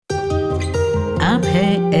आप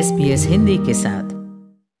हैं SBS हिंदी के साथ।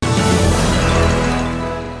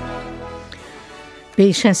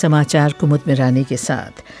 पेश है समाचार कुमुद मिरानी के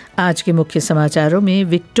साथ। आज के मुख्य समाचारों में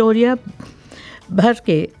विक्टोरिया भर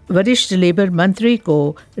के वरिष्ठ लेबर मंत्री को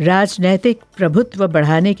राजनैतिक प्रभुत्व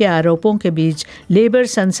बढ़ाने के आरोपों के बीच लेबर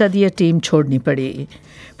संसदीय टीम छोड़नी पड़ी।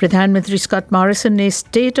 प्रधानमंत्री स्कॉट मॉरिसन ने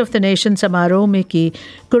स्टेट ऑफ द नेशन समारोह में की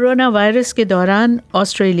कोरोना वायरस के दौरान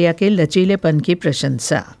ऑस्ट्रेलिया के लचीलेपन की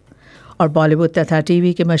प्रशंसा। और बॉलीवुड तथा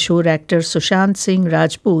टीवी के मशहूर एक्टर सुशांत सिंह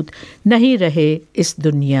राजपूत नहीं रहे इस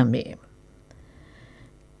दुनिया में।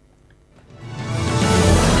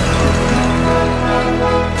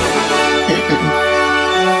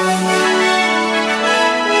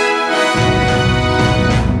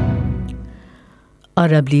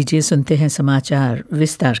 और अब लीजिए सुनते हैं समाचार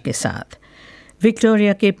विस्तार के साथ।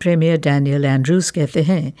 विक्टोरिया के प्रीमियर डैनियल एंड्रूज कहते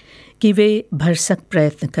हैं कि वे भरसक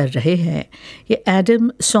प्रयत्न कर रहे हैं कि एडम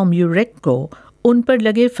सोम्यूरेक को उन पर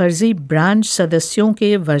लगे फर्जी ब्रांच सदस्यों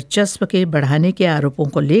के वर्चस्व के बढ़ाने के आरोपों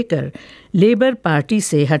को लेकर लेबर पार्टी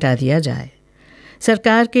से हटा दिया जाए।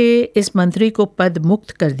 सरकार के इस मंत्री को पद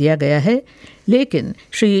मुक्त कर दिया गया है, लेकिन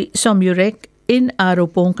श्री सोम्यूरेक इन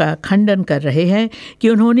आरोपों का खंडन कर रहे हैं कि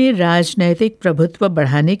उन्होंने राजनैतिक प्रभुत्व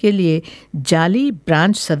बढ़ाने के लिए जाली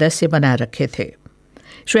ब्रांच सदस्य बना रखे थे।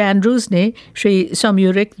 श्री एंड्रूज ने श्री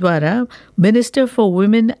सोम्यूरेक द्वारा minister for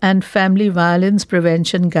women and family violence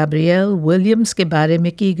prevention Gabrielle Williams के बारे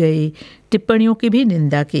में की गई टिप्पणियों की भी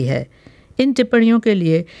निंदा की है। इन टिप्पणियों के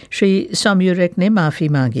लिए श्री सोम्यूरेक ने माफ़ी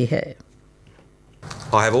मांगी है।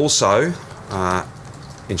 I have also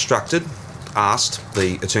asked the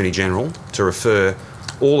Attorney General to refer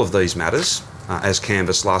all of these matters as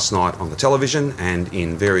canvassed last night on the television and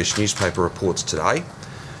in various newspaper reports today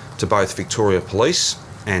to both Victoria Police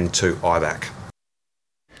and to IBAC.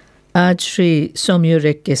 आज श्री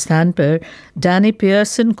सोम्यूरेक के स्थान पर Danny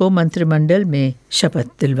Pearson को मंत्रिमंडल में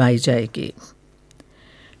शपथ दिलवाई जाएगी।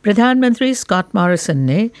 प्रधानमंत्री स्कॉट मॉरिसन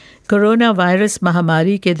ने कोरोना वायरस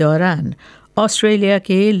महामारी के दौरान ऑस्ट्रेलिया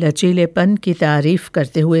के लचीलेपन की तारीफ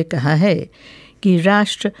करते हुए कहा है कि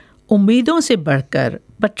राष्ट्र उम्मीदों से बढ़कर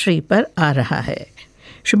पटरी पर आ रहा है।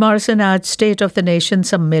 श्री मॉरिसन आज स्टेट ऑफ द नेशन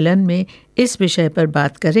सम्मेलन में इस विषय पर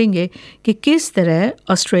बात करेंगे कि किस तरह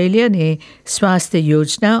ऑस्ट्रेलिया ने स्वास्थ्य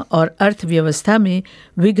योजना और अर्थव्यवस्था में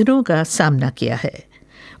विघ्नों का सामना किया है।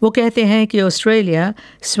 वो कहते हैं कि ऑस्ट्रेलिया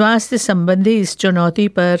स्वास्थ्य संबंधी इस चुनौती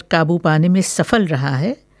पर काबू पाने में सफल रहा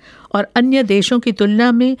है और अन्य देशों की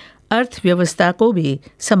तुलना में अर्थव्यवस्था को भी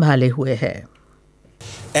संभाले हुए है।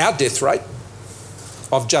 Our death rate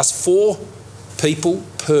of just 4 people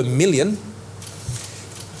per million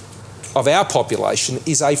of our population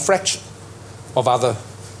is a fraction of other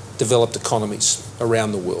developed economies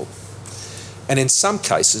around the world. And in some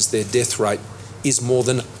cases their death rate is more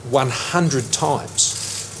than 100 times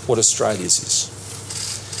what Australia's is.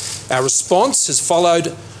 Our response has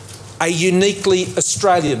followed a uniquely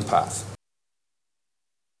Australian path.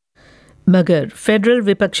 मगर federal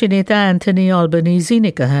विपक्षी नेता Anthony Albanese ने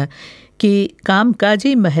कहा कि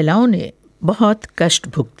कामकाजी महिलाओं ने बहुत कष्ट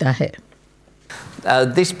भुगता है।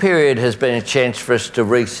 This period has been a chance for us to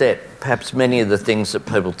reset perhaps many of the things that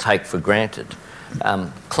people take for granted.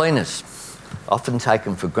 Cleaners, often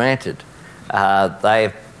taken for granted.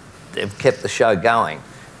 They've kept the show going.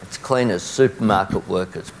 It's cleaners, supermarket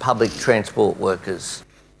workers, public transport workers.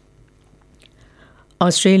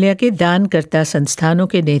 Australia के दानकर्ता संस्थानों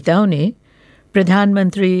के नेताओं ने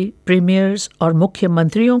प्रधानमंत्री, premiers और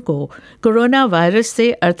मुख्यमंत्रियों को corona virus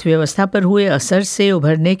से अर्थव्यवस्था पर हुए असर से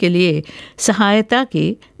उभरने के लिए सहायता की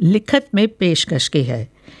लिखत में पेशकश की है।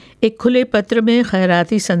 एक खुले पत्र में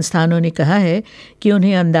खैराती संस्थानों ने कहा है कि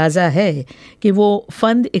उन्हें अंदाज़ा है कि वो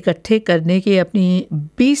फंड इकट्ठे करने की अपनी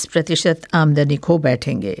 20% आमदनी खो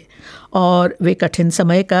बैठेंगे और वे कठिन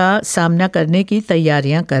समय का सामना करने की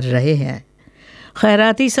तैयारियां कर रहे हैं।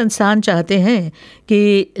 खैराती संस्थान चाहते हैं कि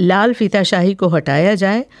लाल फीताशाही को हटाया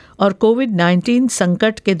जाए और कोविड-19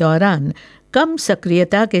 संकट के दौरान कम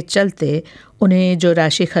सक्रियता के चलते उन्हें जो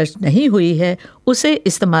राशि खर्च नहीं हुई है उसे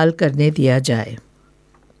इस्तेमाल करने दिया जाए।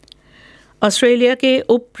 ऑस्ट्रेलिया के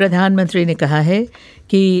उप प्रधानमंत्री ने कहा है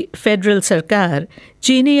कि फेडरल सरकार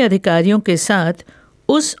चीनी अधिकारियों के साथ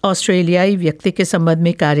उस ऑस्ट्रेलियाई व्यक्ति के संबंध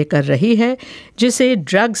में कार्य कर रही है जिसे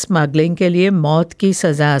ड्रग स्मगलिंग के लिए मौत की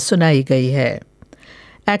सज़ा सुनाई गई है।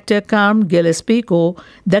 एक्टर कार्म गिलेस्पी को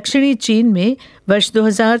दक्षिणी चीन में वर्ष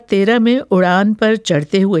 2013 में उड़ान पर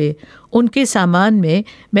चढ़ते हुए उनके सामान में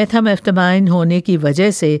मेथाम्फेटामाइन होने की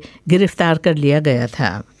वजह से गिरफ्तार कर लिया गया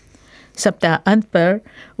था। सप्ताह अंत पर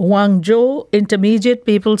वांगजो इंटरमीडिएट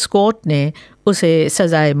पीपल्स कोर्ट ने उसे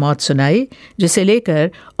सजाए मौत सुनाई, जिसे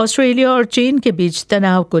लेकर ऑस्ट्रेलिया और चीन के बीच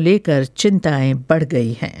तनाव को लेकर चिंताएं बढ़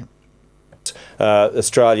गई हैं।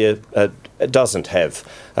 Australia does not have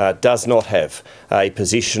a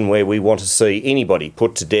position where we want to see anybody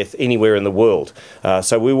put to death anywhere in the world.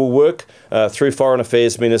 So we will work through Foreign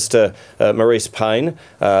Affairs Minister Maurice Payne,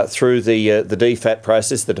 through the DFAT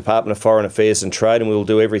process, the Department of Foreign Affairs and Trade, and we will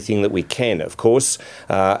do everything that we can, of course,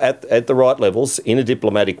 at the right levels, in a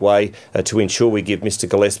diplomatic way, to ensure we give Mr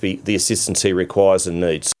Gillespie the assistance he requires and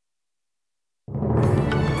needs.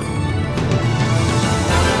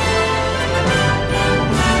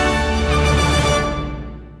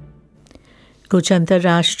 कुछ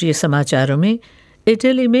अंतर्राष्ट्रीय समाचारों में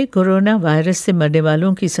Italy में corona virus से मरने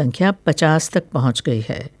वालों की संख्या 50 तक पहुंच गई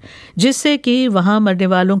है, जिससे कि वहां मरने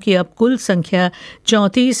वालों की अब कुल संख्या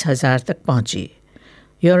 34,000 तक पहुंची।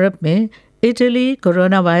 यूरोप में इटली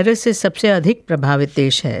कोरोना वायरस से सबसे अधिक प्रभावित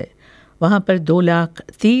देश है। वहां पर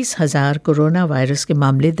 2,30,000 कोरोना वायरस के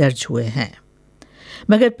मामले दर्ज हुए हैं,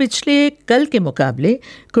 मगर पिछले कल के मुकाबले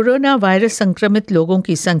कोरोना वायरस संक्रमित लोगों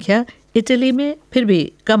की संख्या इटली में फिर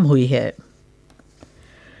भी कम हुई है।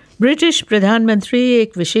 ब्रिटिश प्रधानमंत्री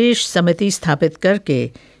एक विशेष समिति स्थापित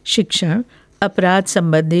करके शिक्षण, अपराध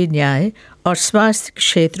संबंधी न्याय और स्वास्थ्य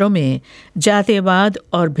क्षेत्रों में जातिवाद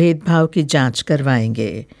और भेदभाव की जांच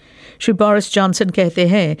करवाएंगे। श्री बोरिस जॉनसन कहते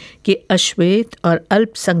हैं कि अश्वेत और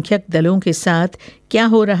अल्पसंख्यक दलों के साथ क्या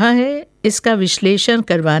हो रहा है, इसका विश्लेषण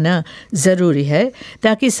करवाना ज़रूरी है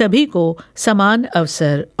ताकि सभी को समान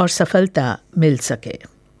अवसर और सफलता मिल सके।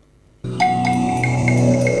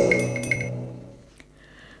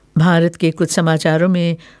 भारत के कुछ समाचारों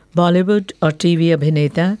में बॉलीवुड और टीवी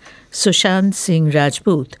अभिनेता सुशांत सिंह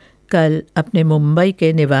राजपूत कल अपने मुंबई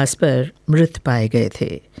के निवास पर मृत पाए गए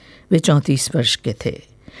थे। वे 34 वर्ष के थे।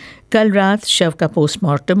 कल रात शव का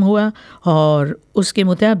पोस्टमार्टम हुआ और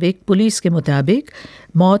पुलिस के मुताबिक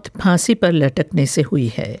मौत फांसी पर लटकने से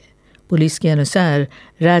हुई है। पुलिस के अनुसार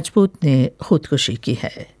राजपूत ने खुदकुशी की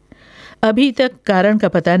है। अभी तक कारण का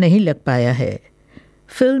पता नहीं लग पाया है।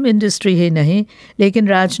 फिल्म इंडस्ट्री ही नहीं, लेकिन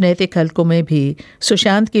राजनीतिक हलकों में भी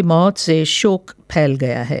सुशांत की मौत से शोक फैल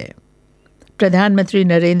गया है। प्रधानमंत्री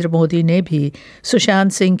नरेंद्र मोदी ने भी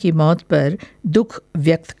सुशांत सिंह की मौत पर दुख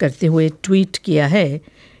व्यक्त करते हुए ट्वीट किया है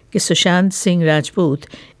कि सुशांत सिंह राजपूत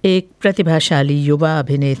एक प्रतिभाशाली युवा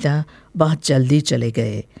अभिनेता बहुत जल्दी चले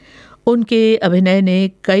गए। उनके अभिनय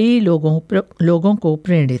ने कई लोगों को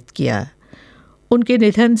प्रेरित किया। उनके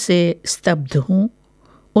निधन से स्तब्ध हूँ।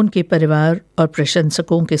 उनके परिवार और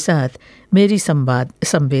प्रशंसकों के साथ मेरी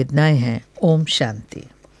संवेदनाएं हैं। ओम शांति।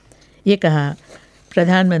 ये कहा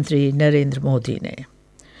प्रधानमंत्री नरेंद्र मोदी ने।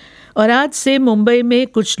 और आज से मुंबई में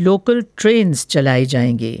कुछ लोकल ट्रेन्स चलाई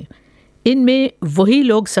जाएंगी। इनमें वही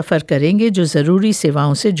लोग सफ़र करेंगे जो ज़रूरी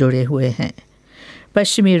सेवाओं से जुड़े हुए हैं।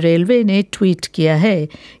 पश्चिमी रेलवे ने ट्वीट किया है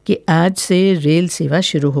कि आज से रेल सेवा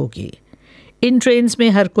शुरू होगी। इन ट्रेन्स में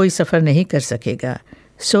हर कोई सफ़र नहीं कर सकेगा।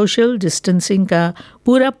 सोशल डिस्टेंसिंग का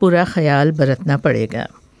पूरा ख्याल बरतना पड़ेगा।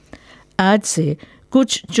 आज से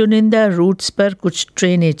कुछ चुनिंदा रूट्स पर कुछ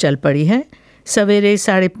ट्रेनें चल पड़ी हैं। सवेरे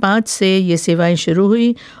 5:30 से ये सेवाएं शुरू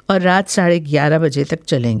हुई और रात 11:30 बजे तक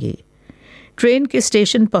चलेंगी। ट्रेन के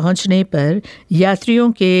स्टेशन पहुंचने पर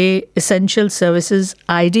यात्रियों के एसेंशियल सर्विसेज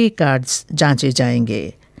आईडी कार्ड्स जांचे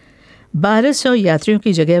जाएंगे। 1200 यात्रियों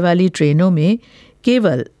की जगह वाली ट्रेनों में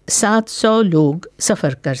केवल 700 लोग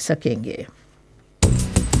सफ़र कर सकेंगे।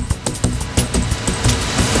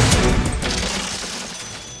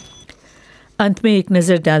 अंत में एक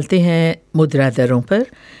नज़र डालते हैं मुद्रा दरों पर।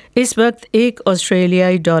 इस वक्त एक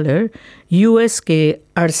ऑस्ट्रेलियाई डॉलर यूएस के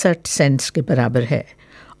 68 सेंट्स के बराबर है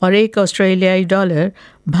और एक ऑस्ट्रेलियाई डॉलर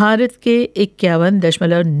भारत के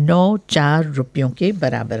 51.94 रुपयों के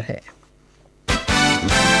बराबर है।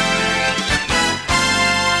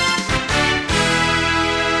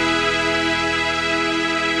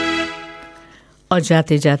 और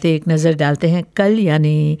जाते जाते एक नज़र डालते हैं कल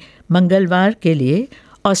यानी मंगलवार के लिए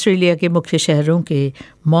ऑस्ट्रेलिया के मुख्य शहरों के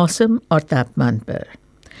मौसम और तापमान पर।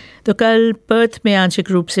 तो कल पर्थ में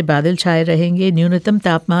आंशिक रूप से बादल छाए रहेंगे। न्यूनतम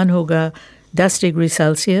तापमान होगा 10 डिग्री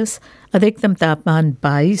सेल्सियस, अधिकतम तापमान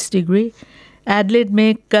 22 डिग्री। एडलेड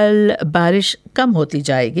में कल बारिश कम होती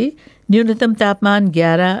जाएगी। न्यूनतम तापमान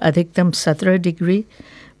 11, अधिकतम 17 डिग्री।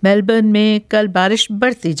 मेलबर्न में कल बारिश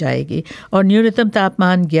बढ़ती जाएगी और न्यूनतम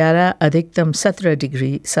तापमान 11, अधिकतम 17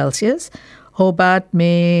 डिग्री सेल्सियस। होबार्ट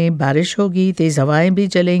में बारिश होगी, तेज़ हवाएं भी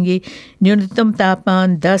चलेंगी। न्यूनतम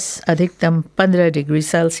तापमान 10, अधिकतम 15 डिग्री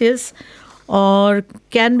सेल्सियस। और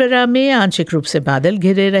कैनबरा में आंशिक रूप से बादल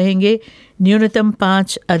घिरे रहेंगे। न्यूनतम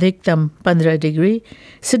 5, अधिकतम 15 डिग्री।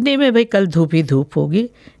 सिडनी में भी कल धूप ही धूप होगी।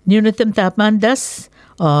 न्यूनतम तापमान 10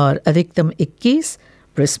 और अधिकतम 21।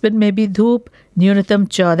 ब्रिस्बेन में भी धूप, न्यूनतम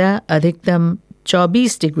 14, अधिकतम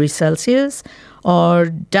 24 डिग्री सेल्सियस। और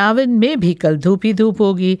डार्विन में भी कल धूप ही धूप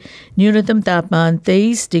होगी। न्यूनतम तापमान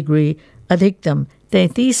 23 डिग्री, अधिकतम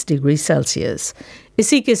 33 डिग्री सेल्सियस।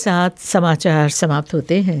 इसी के साथ समाचार समाप्त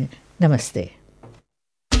होते हैं। नमस्ते।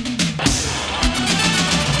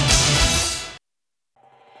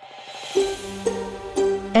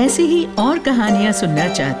 ऐसी ही और कहानियां सुनना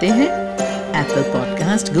चाहते हैं? Apple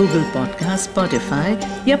podcast, Google podcast, Spotify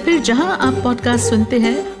या फिर जहां आप पॉडकास्ट सुनते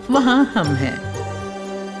हैं वहां हम हैं।